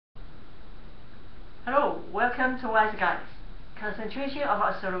Hello, welcome to Wise Guys. Concentration of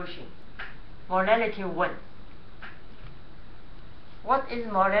a solution. Molarity 1. What is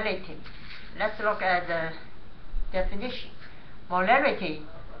molarity? Let's look at the definition. Molarity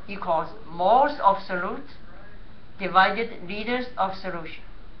equals moles of solute divided liters of solution.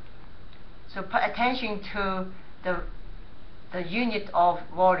 So pay attention to the unit of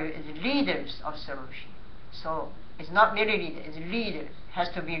volume is liters of solution. So it's not milliliter, it's liters. It has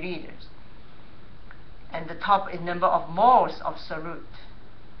to be liters. And the top is number of moles of solute.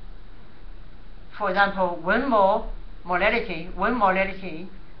 For example, 1 molarity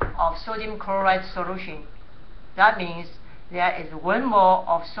of sodium chloride solution. That means there is 1 mole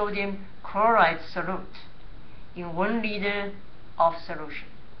of sodium chloride solute in 1 liter of solution.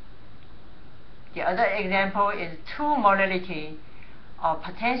 The other example is 2 molarity of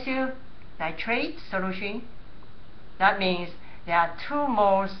potassium nitrate solution. That means there are 2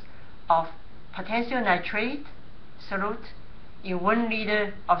 moles of potassium nitrate solute in 1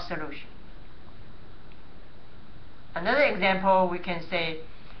 liter of solution. Another example, we can say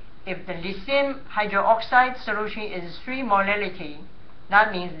if the lithium hydroxide solution is 3 molarity,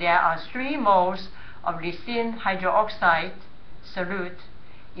 that means there are 3 moles of lithium hydroxide solute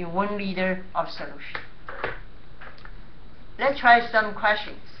in 1 liter of solution. Let's try some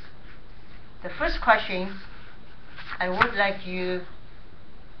questions. The first question, I would like you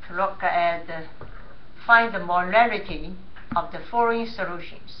to look at find the molarity of the following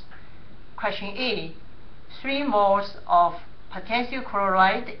solutions. Question A, 3 moles of potassium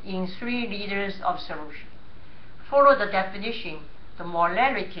chloride in 3 liters of solution. Follow the definition. The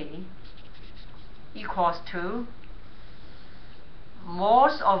molarity equals to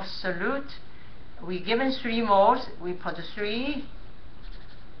moles of solute. We given 3 moles, we put 3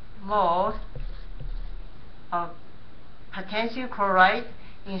 moles of potassium chloride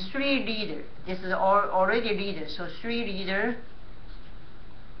in 3 liter. This is already liter, so 3 liter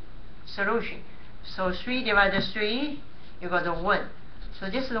solution. So 3 divided 3, you got a 1.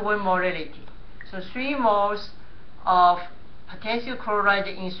 So this is 1 molarity. So 3 moles of potassium chloride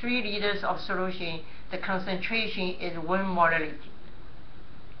in 3 liters of solution, the concentration is 1 molarity.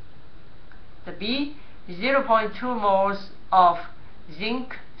 The B, 0.2 moles of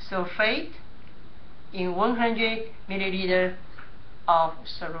zinc sulfate in 100 milliliter of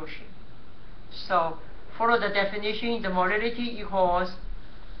solution. So follow the definition. The molarity equals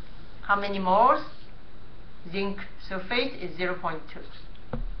how many moles? Zinc sulfate is 0.2.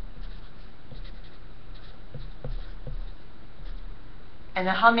 And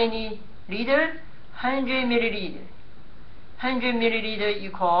how many liter? 100 milliliter. 100 milliliter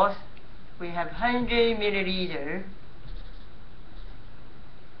equals, we have 100 milliliter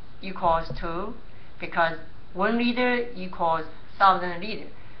equals to, because 1 liter equals 1000 liter,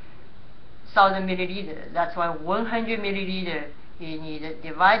 1000 milliliter. That's why 100 milliliter you need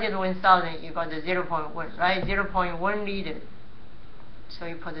divided 1000, you got the 0.1, right? 0.1 liter. So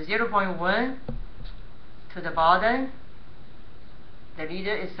you put the 0.1 to the bottom. The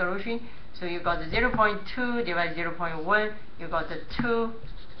liter is solution. So you got the 0.2 divided 0.1, you got the 2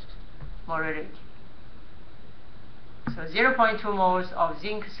 molarity. So 0.2 moles of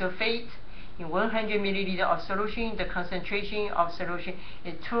zinc sulfate in 100 milliliter of solution. The concentration of solution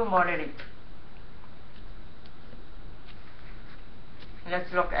is 2 molarity.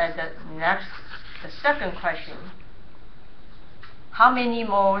 Let's look at the second question. How many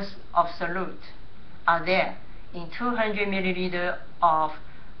moles of solute are there in 200 milliliter of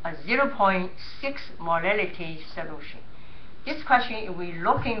a 0.6 molarity solution? This question, we're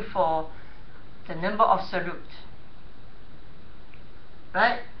looking for the number of solute,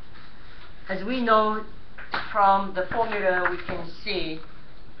 right? As we know from the formula, we can see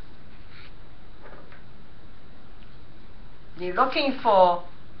they're looking for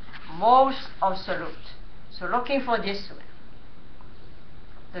moles of solute. So looking for this one.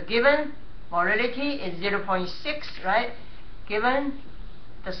 The given molarity is 0.6, right? Given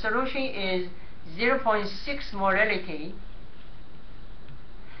the solution is 0.6 molarity,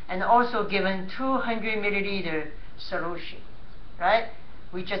 and also given 200 milliliter solution, right?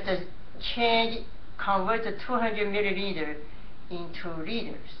 We just convert the 200 milliliter into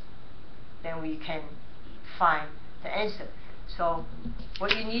liters. Then we can find the answer. So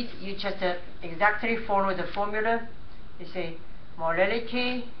what you need, you just exactly follow the formula. You say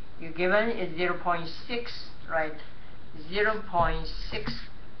molarity you given is 0.6, right? 0.6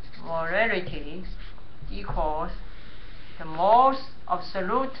 molarity equals the moles of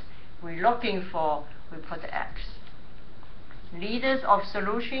solute we're looking for, we put X. Liters of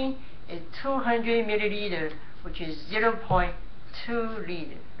solution is 200 milliliter, which is 0.2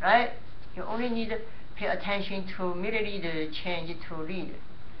 liter, right? You only need to pay attention to milliliter change to liter.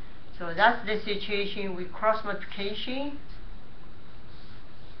 So that's the situation with cross multiplication.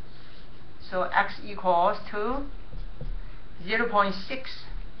 So x equals to 0.6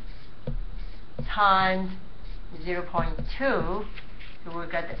 times 0.2. So we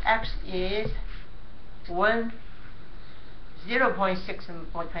got x is 0.6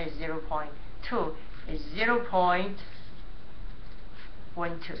 multiplied 0.2 is 0.12.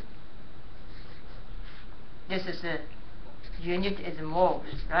 This is the unit is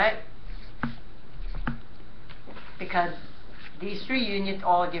moles, right? Because these three units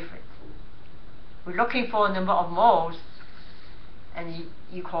are different. We're looking for a number of moles, and it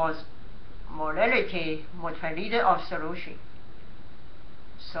equals molarity multiplied liter of solution.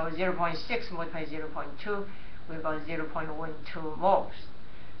 So 0.6 multiplied 0.2, we got 0.12 moles.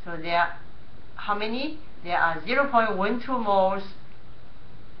 So there are how many? There are 0.12 moles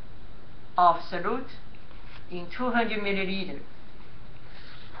of solute in 200 milliliter.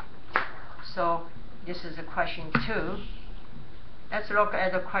 So this is a question 2. Let's look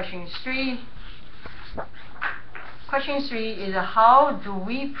at the question 3. Question 3 is how do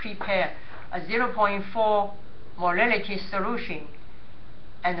we prepare a 0.4 molarity solution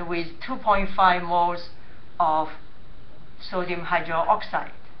and with 2.5 moles of sodium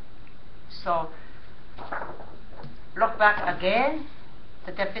hydroxide. So look back again,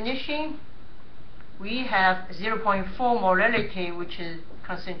 the definition. We have 0.4 molarity, which is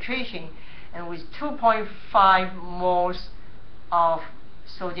concentration, and with 2.5 moles of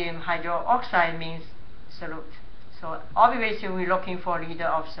sodium hydroxide means solute. So obviously we're looking for liter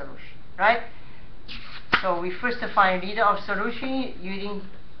of solution, right? So we first find liter of solution using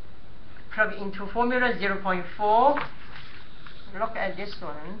plug into formula 0.4. Look at this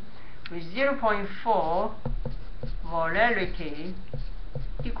one. With 0.4 molarity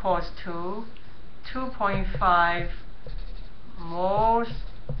equals to 2.5 moles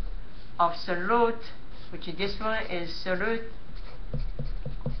of solute, which this one is solute,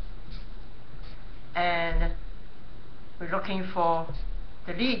 and we're looking for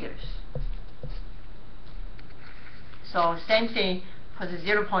the liters. So same thing for the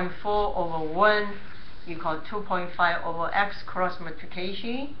 0.4 over 1 equal 2.5 over x cross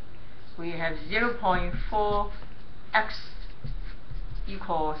multiplication. We have 0.4 x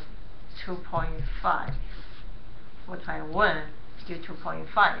equals 2.5 multiply 1 is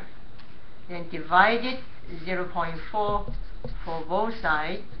 2.5. Then divided 0.4 for both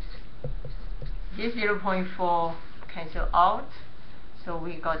sides. This 0.4 cancel out, so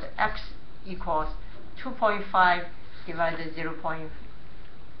we got x equals 2.5 divided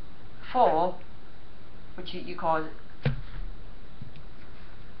 0.4, which equals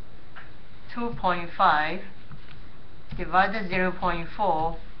 2.5 divided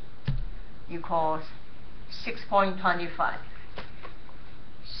 0.4 equals 6.25.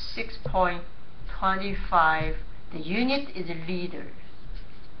 6.25. The unit is liter,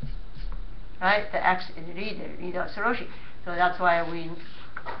 right? The x is liter of solution. So that's why we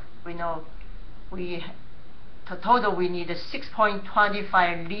know the total we need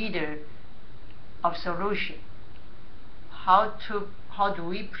 6.25 liter of solution. How do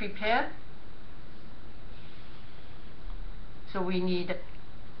we prepare? So we need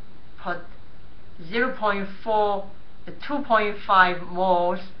put 2.5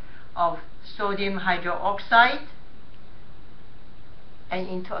 moles of sodium hydroxide and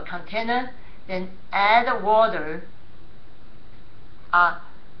into a container, then add water.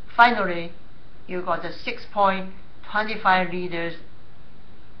 Finally, you got the 6.25 liters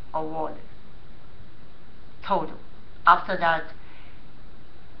of water total. After that,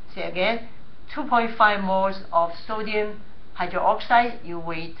 say again, 2.5 moles of sodium hydroxide, you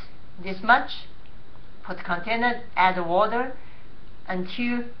weigh this much, put container, add water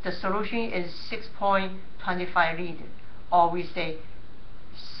until the solution is 6.25 liters, or we say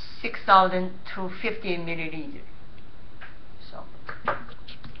 6,250 milliliters. So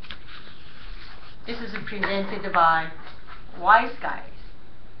this is presented by Wise Guys.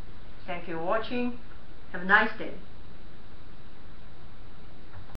 Thank you for watching. Have a nice day.